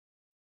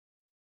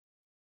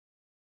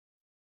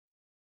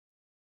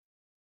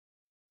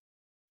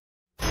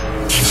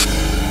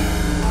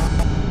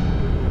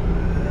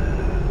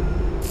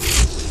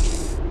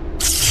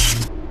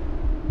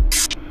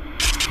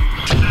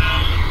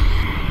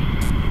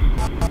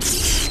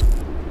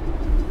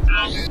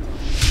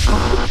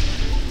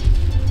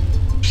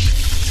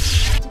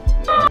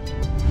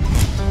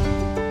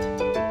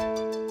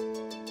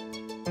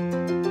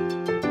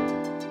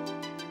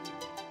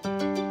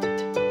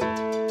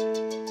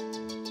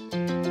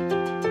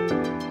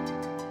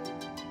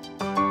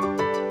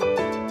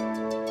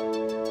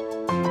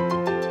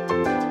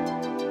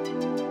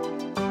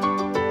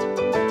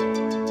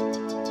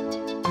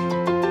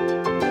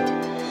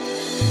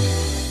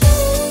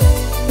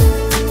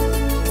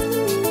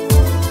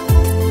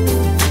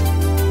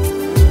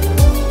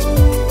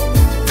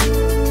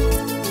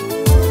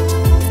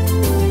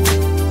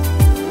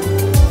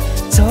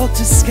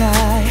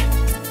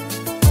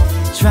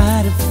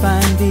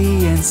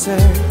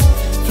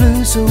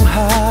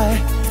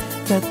fire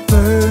that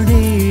burned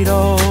it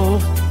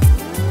all.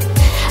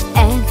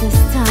 And this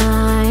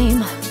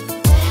time,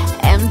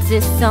 empty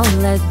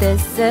soulless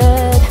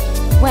desert,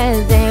 where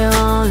they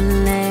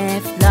only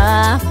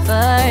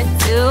flower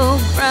to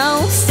grow.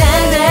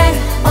 Standing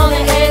on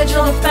the edge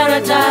of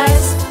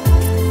paradise,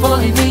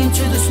 falling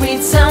into the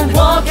sweet sound,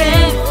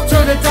 walking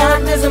through the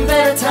darkness and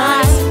better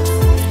times.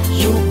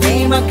 You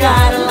be my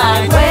guide and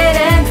light,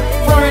 waiting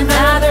for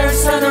another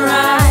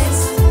sunrise,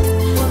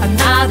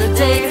 another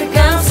day to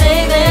come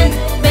saving,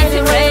 make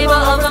the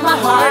rainbow over my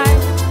heart.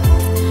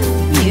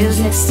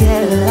 Music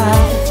still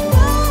alive,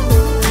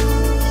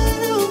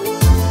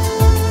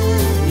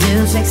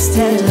 music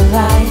still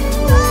alive.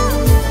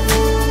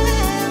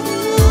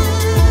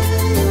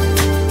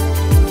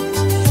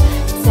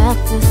 Tap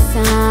the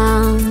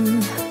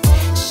sound,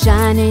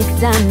 shine it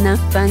down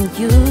upon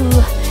you,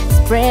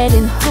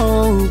 spreading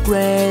whole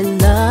great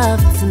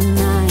love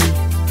tonight.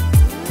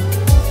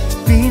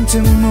 Been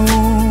to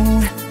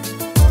moon,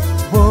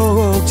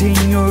 walked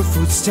in your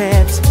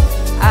footsteps.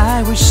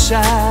 I wish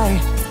I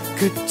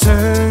could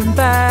turn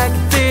back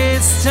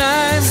this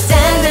time.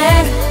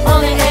 Standing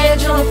on the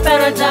edge of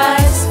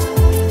paradise,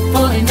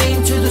 falling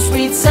into the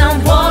sweet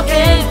sound,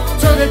 walking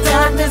through the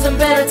darkness and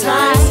better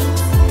times.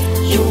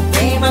 You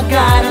be my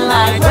guide and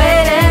light,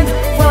 waiting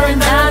for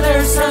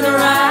another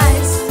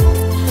sunrise,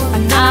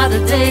 another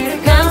day to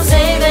come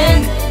saving,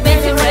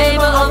 make the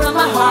rainbow over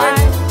my heart.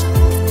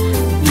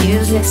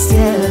 Music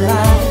still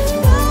alive,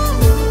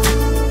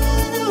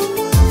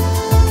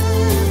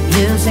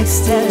 music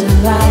still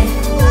alive,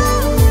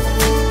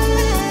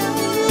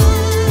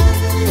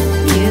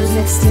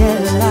 music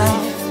still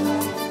alive,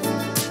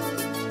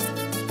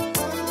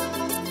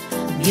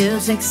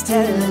 music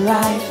still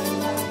alive.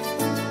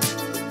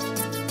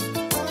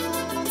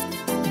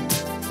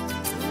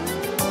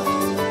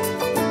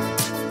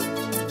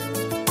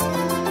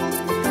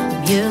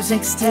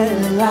 Music still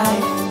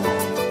alive.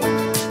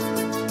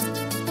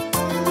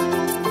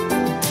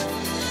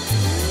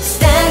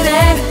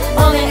 Standing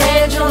on the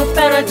edge of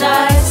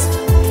paradise,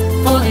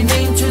 falling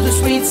into the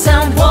sweet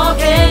sound,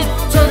 walking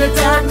through the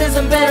darkness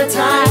and better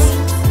times.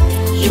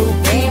 You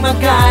be my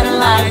guide and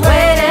light,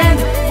 waiting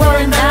for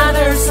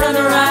another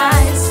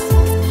sunrise,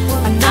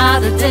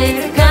 another day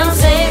to come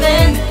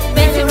saving,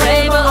 make the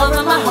rainbow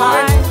over my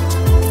heart.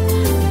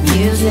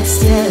 Music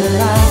still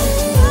alive,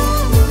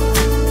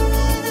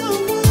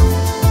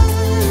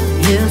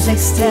 music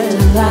still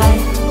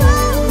alive,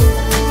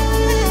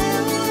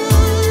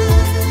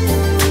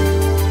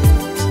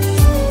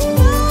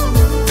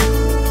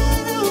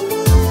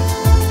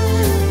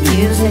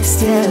 music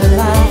still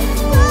alive,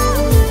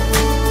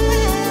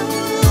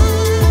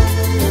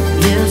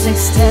 music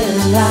still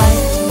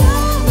alive,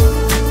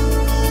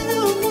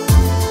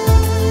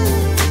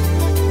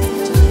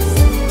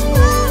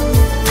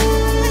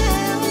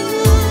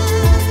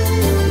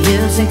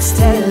 music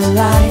still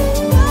alive.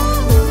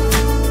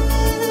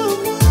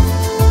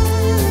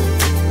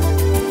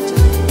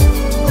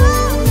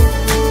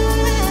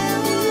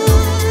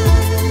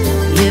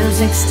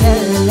 Music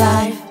still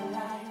alive.